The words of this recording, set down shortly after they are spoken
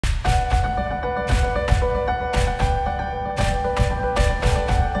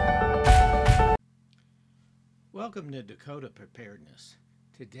Welcome to Dakota Preparedness.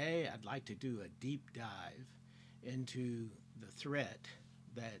 Today I'd like to do a deep dive into the threat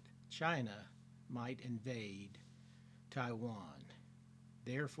that China might invade Taiwan,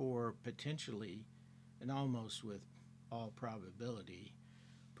 therefore potentially and almost with all probability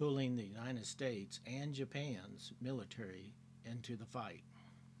pulling the United States and Japan's military into the fight.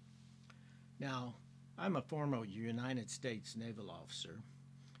 Now, I'm a former United States naval officer,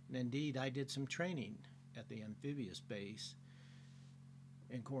 and indeed I did some training at the amphibious base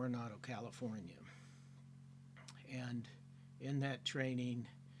in Coronado, California. And in that training,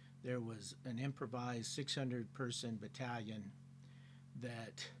 there was an improvised 600-person battalion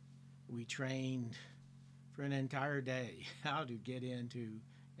that we trained for an entire day how to get into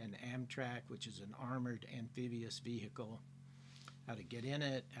an Amtrak, which is an armored amphibious vehicle, how to get in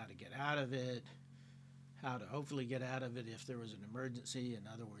it, how to get out of it, how to hopefully get out of it if there was an emergency. In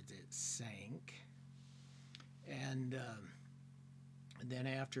other words, it sank. And then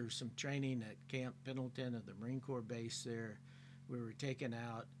after some training at Camp Pendleton of the Marine Corps base there, we were taken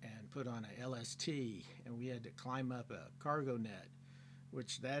out and put on a LST, and we had to climb up a cargo net,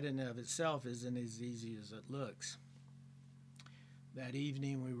 which that in and of itself isn't as easy as it looks. That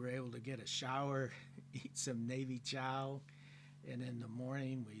evening we were able to get a shower, eat some Navy chow, and in the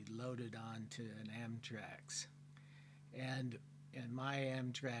morning we loaded onto an Amtrak. And in my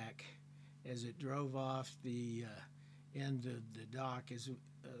Amtrak, as it drove off the end of the dock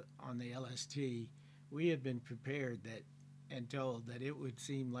on the LST, we had been prepared that and told that it would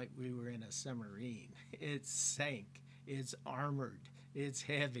seem like we were in a submarine. It sank, it's armored, it's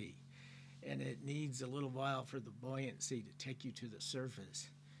heavy, and it needs a little while for the buoyancy to take you to the surface.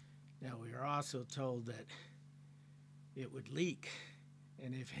 Now, we were also told that it would leak,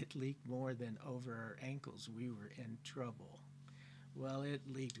 and if it leaked more than over our ankles, we were in trouble. Well, it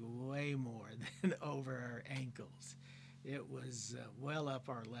leaked way more than over our ankles. It was well up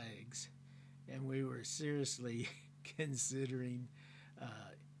our legs, and we were seriously considering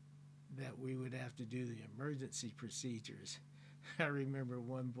that we would have to do the emergency procedures. I remember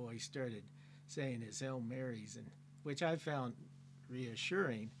one boy started saying his Hail Marys, which I found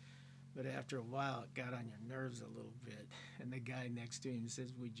reassuring, but after a while it got on your nerves a little bit, and the guy next to him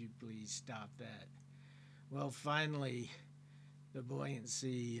says, "Would you please stop that?" Well, finally, the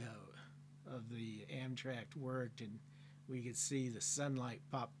buoyancy of the Amtrak worked, and we could see the sunlight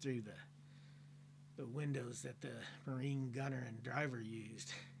pop through the windows that the Marine gunner and driver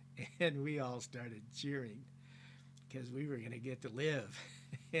used, and we all started cheering because we were going to get to live.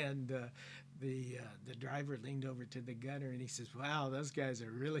 And the driver leaned over to the gunner and he says, "Wow, those guys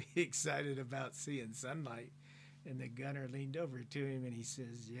are really excited about seeing sunlight." And the gunner leaned over to him and he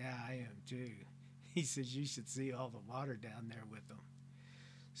says, "Yeah, I am too." He says, "You should see all the water down there with them."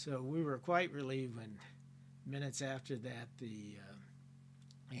 So we were quite relieved when minutes after that the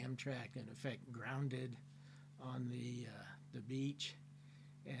Amtrak in effect grounded on the beach,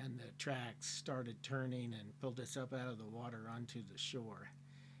 and the tracks started turning and pulled us up out of the water onto the shore.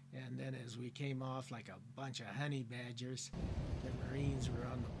 And then as we came off like a bunch of honey badgers, the Marines were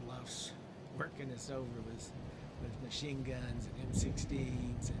on the bluffs working us over with machine guns and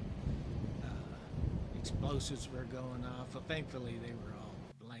M16s, and explosives were going off. Well, thankfully they were all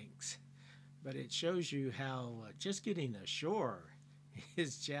blanks. But it shows you how just getting ashore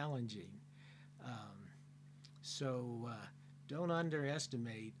is challenging. So don't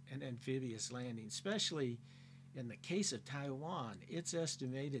underestimate an amphibious landing, especially in the case of Taiwan. It's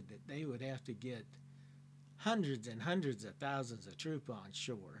estimated that they would have to get hundreds and hundreds of thousands of troops on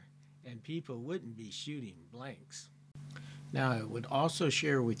shore, and people wouldn't be shooting blanks. Now, I would also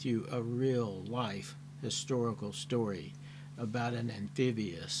share with you a real-life historical story about an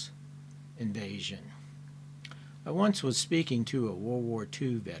amphibious invasion. I once was speaking to a World War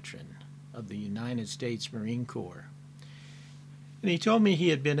II veteran of the United States Marine Corps, and he told me he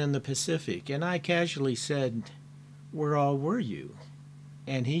had been in the Pacific, and I casually said, "Where all were you?"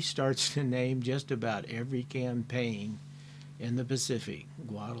 And he starts to name just about every campaign in the Pacific: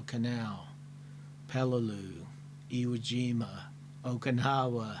 Guadalcanal, Peleliu, Iwo Jima,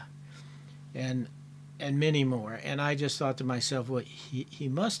 Okinawa, and many more. And I just thought to myself, well, he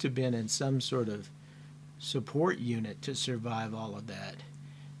must have been in some sort of support unit to survive all of that.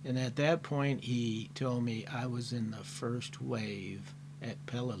 And at that point, he told me I was in the first wave at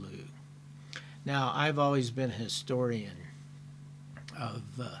Peleliu. Now, I've always been a historian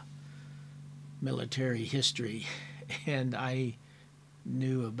of military history, and I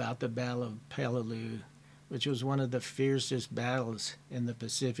knew about the Battle of Peleliu, which was one of the fiercest battles in the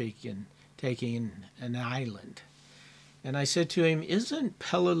Pacific in taking an island. And I said to him, isn't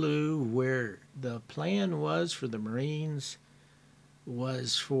Peleliu where the plan was for the Marines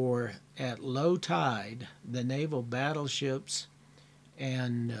was for, at low tide, the naval battleships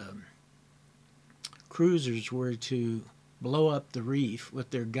and cruisers were to blow up the reef with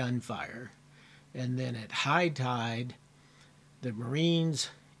their gunfire. And then at high tide, the Marines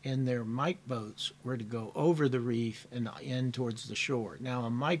and their Mike boats were to go over the reef and in towards the shore. Now, a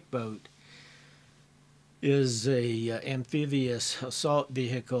Mike boat is a amphibious assault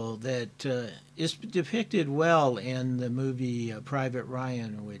vehicle that is depicted well in the movie Private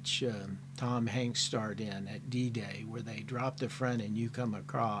Ryan, which Tom Hanks starred in at D-Day, where they drop the front and you come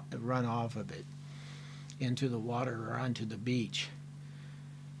across, run off of it into the water or onto the beach.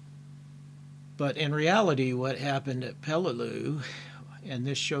 But in reality, what happened at Peleliu, and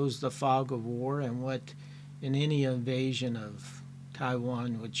this shows the fog of war and what in any invasion of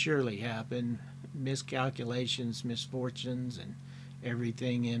Taiwan would surely happen, miscalculations, misfortunes, and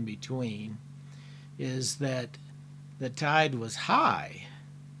everything in between, is that the tide was high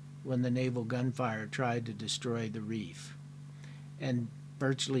when the naval gunfire tried to destroy the reef and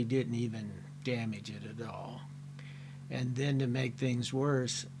virtually didn't even damage it at all. And then to make things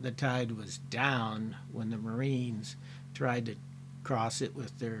worse, the tide was down when the Marines tried to cross it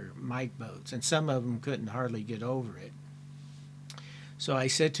with their Mike boats, and some of them couldn't hardly get over it. So I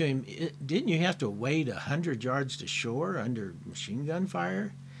said to him, didn't you have to wade 100 yards to shore under machine gun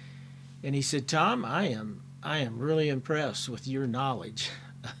fire? And he said, Tom, I am really impressed with your knowledge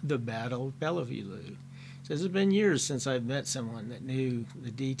of the Battle of Peleliu. He says, it's been years since I've met someone that knew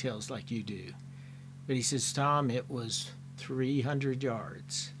the details like you do. But he says, Tom, it was 300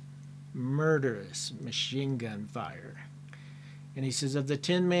 yards, murderous machine gun fire. And he says, of the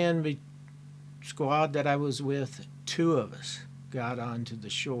 10-man squad that I was with, 2 of us got onto the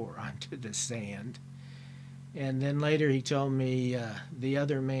shore, onto the sand. And then later he told me the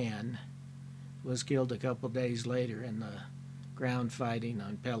other man was killed a couple days later in the ground fighting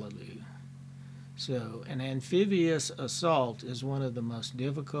on Peleliu. So an amphibious assault is one of the most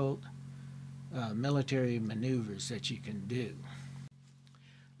difficult military maneuvers that you can do.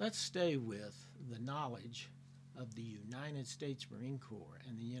 Let's stay with the knowledge of the United States Marine Corps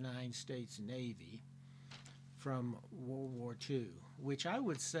and the United States Navy from World War II, which I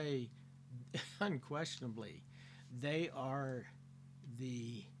would say unquestionably they are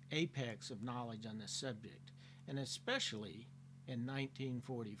the apex of knowledge on this subject, and especially in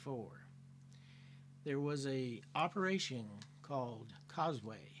 1944. There was a operation called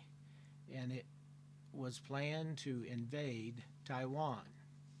Causeway, and it was planned to invade Taiwan.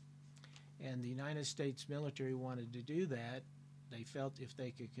 And the United States military wanted to do that. They felt if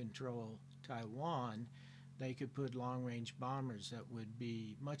they could control Taiwan, they could put long-range bombers that would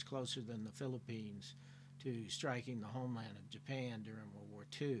be much closer than the Philippines to striking the homeland of Japan during World War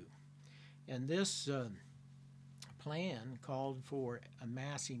II. And this plan called for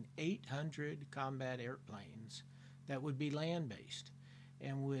amassing 800 combat airplanes that would be land-based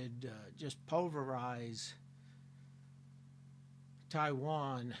and would just pulverize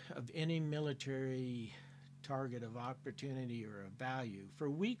Taiwan of any military target of opportunity or of value for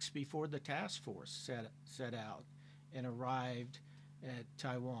weeks before the task force set out and arrived at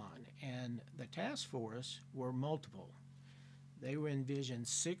Taiwan. And the task force were multiple. They were envisioned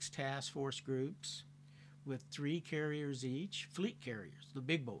 6 task force groups with 3 carriers each, fleet carriers, the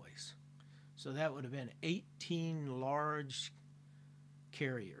big boys. So that would have been 18 large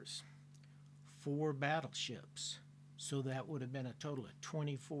carriers, 4 battleships. So that would have been a total of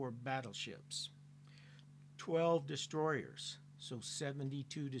 24 battleships, 12 destroyers, so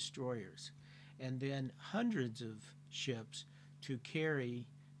 72 destroyers, and then hundreds of ships to carry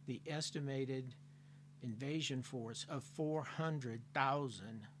the estimated invasion force of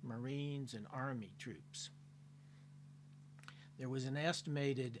 400,000 Marines and Army troops. There was an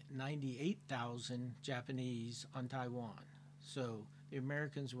estimated 98,000 Japanese on Taiwan, so the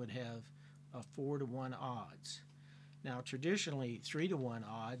Americans would have a 4-to-1 odds. Now, traditionally, 3-to-1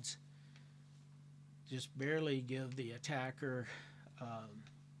 odds just barely give the attacker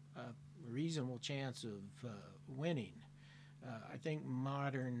a reasonable chance of winning. I think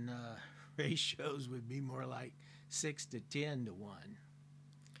modern ratios would be more like 6 to 10 to 1.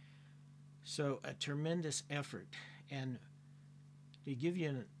 So a tremendous effort. And to give you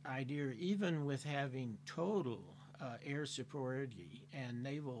an idea, even with having total air superiority and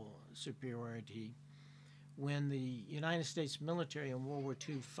naval superiority, when the United States military in World War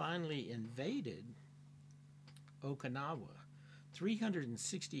II finally invaded Okinawa,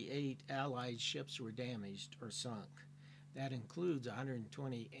 368 Allied ships were damaged or sunk. That includes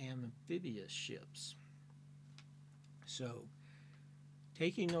 120 amphibious ships. So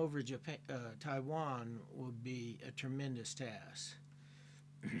taking over Taiwan will be a tremendous task.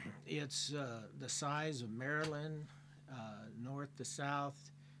 It's the size of Maryland, north to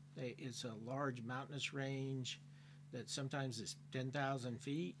south. It's a large mountainous range that sometimes is 10,000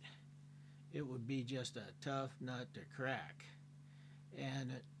 feet. It would be just a tough nut to crack.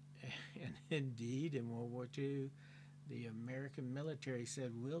 And, and indeed, in World War II, the American military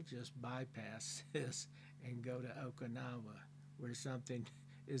said, we'll just bypass this and go to Okinawa, where something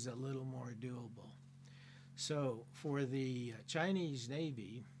is a little more doable. So for the Chinese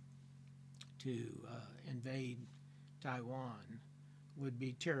Navy to invade Taiwan would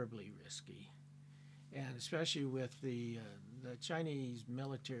be terribly risky. And especially with the Chinese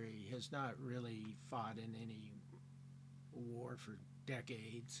military has not really fought in any war for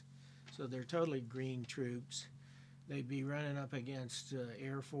decades. So they're totally green troops. They'd be running up against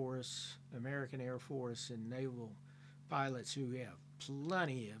Air Force, American Air Force, and naval pilots who have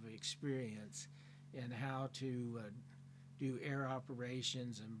plenty of experience in how to do air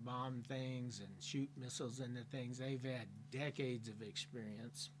operations and bomb things and shoot missiles into things. They've had decades of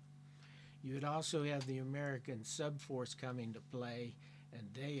experience. You would also have the American subforce coming to play, and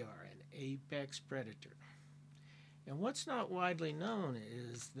they are an apex predator. And what's not widely known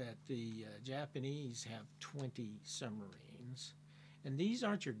is that the Japanese have 20 submarines, and these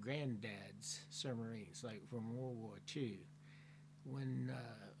aren't your granddad's submarines like from World War II. When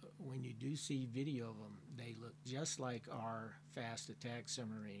you do see video of them, they look just like our fast attack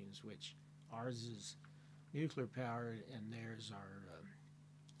submarines, which ours is nuclear powered and theirs are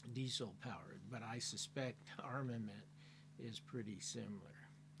diesel powered. But I suspect armament is pretty similar.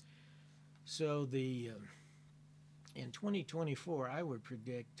 So in 2024, I would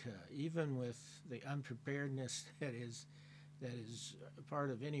predict, even with the unpreparedness that is a part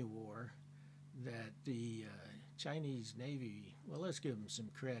of any war, that the Chinese Navy, well, let's give them some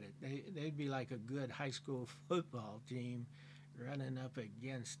credit. They'd be like a good high school football team running up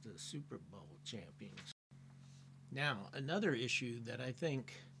against the Super Bowl champions. Now, another issue that I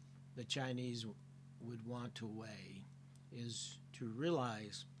think the Chinese would want to weigh is to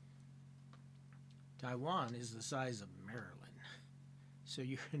realize Taiwan is the size of Maryland. So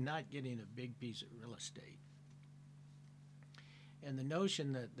you're not getting a big piece of real estate. And the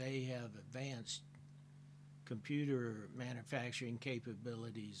notion that they have advanced computer manufacturing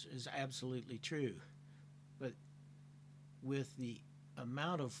capabilities is absolutely true. But with the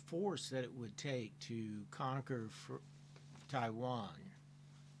amount of force that it would take to conquer Taiwan,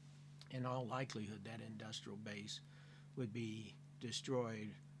 in all likelihood that industrial base would be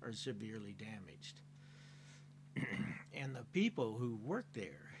destroyed or severely damaged. And the people who work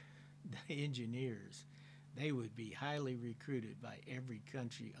there, the engineers, they would be highly recruited by every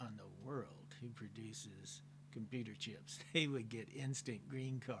country on the world who produces computer chips. They would get instant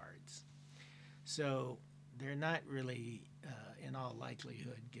green cards. So they're not really, in all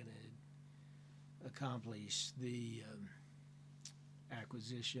likelihood, going to accomplish the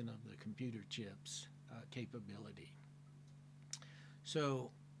acquisition of the computer chips capability.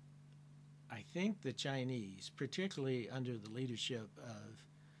 So I think the Chinese, particularly under the leadership of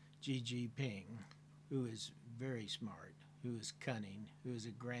Xi Jinping, who is very smart, who is cunning, who is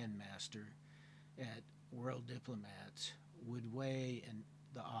a grandmaster at world diplomats, would weigh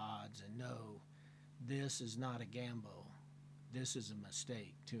the odds and know this is not a gamble. This is a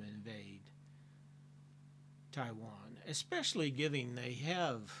mistake to invade Taiwan, especially given they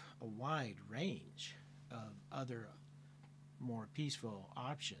have a wide range of other more peaceful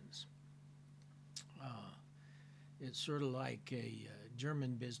options. It's sort of like a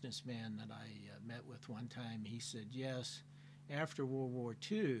German businessman that I met with one time. He said, yes, after World War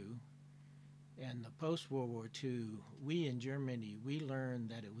II and the post-World War II, we in Germany, we learned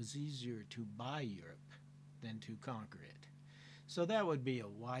that it was easier to buy Europe than to conquer it. So that would be a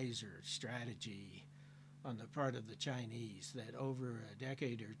wiser strategy on the part of the Chinese, that over a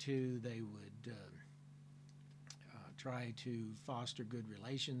decade or two they would try to foster good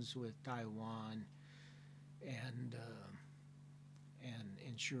relations with Taiwan and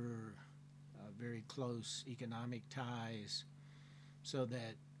ensure very close economic ties, so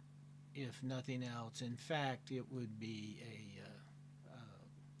that if nothing else, in fact, it would be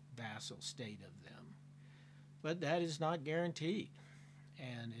a vassal state of them. But that is not guaranteed,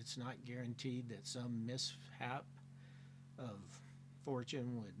 and it's not guaranteed that some mishap of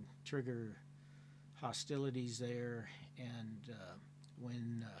fortune would trigger hostilities there. And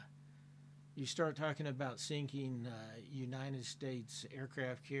when you start talking about sinking United States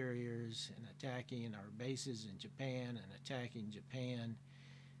aircraft carriers and attacking our bases in Japan and attacking Japan,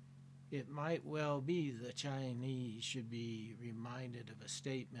 It might well be the Chinese should be reminded of a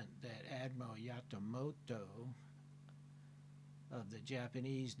statement that Admiral Yamamoto of the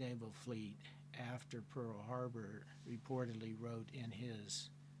Japanese naval fleet after Pearl Harbor reportedly wrote in his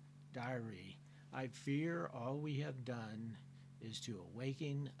diary, "I fear all we have done is to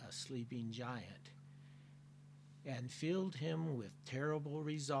awaken a sleeping giant," and filled him with terrible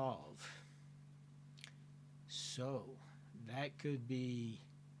resolve. So that could be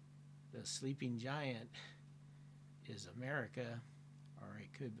the sleeping giant is America, or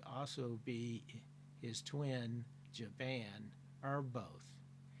it could also be his twin, Japan, or both.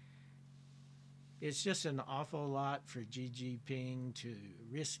 It's just an awful lot for Xi Jinping to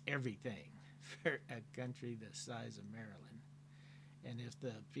risk everything for a country the size of Maryland. And if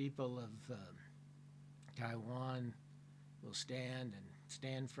the people of Taiwan will stand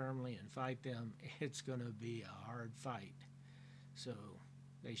firmly and fight them, it's going to be a hard fight. So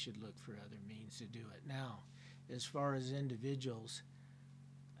they should look for other means to do it. Now, as far as individuals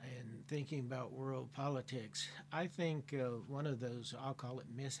and thinking about world politics, I think one of those, I'll call it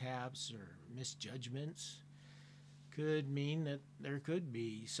mishaps or misjudgments, could mean that there could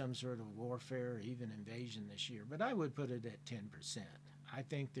be some sort of warfare or even invasion this year. But I would put it at 10%. I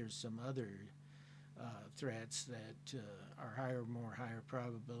think there's some other threats that are more higher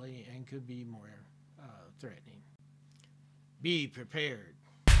probability and could be more threatening. Be prepared.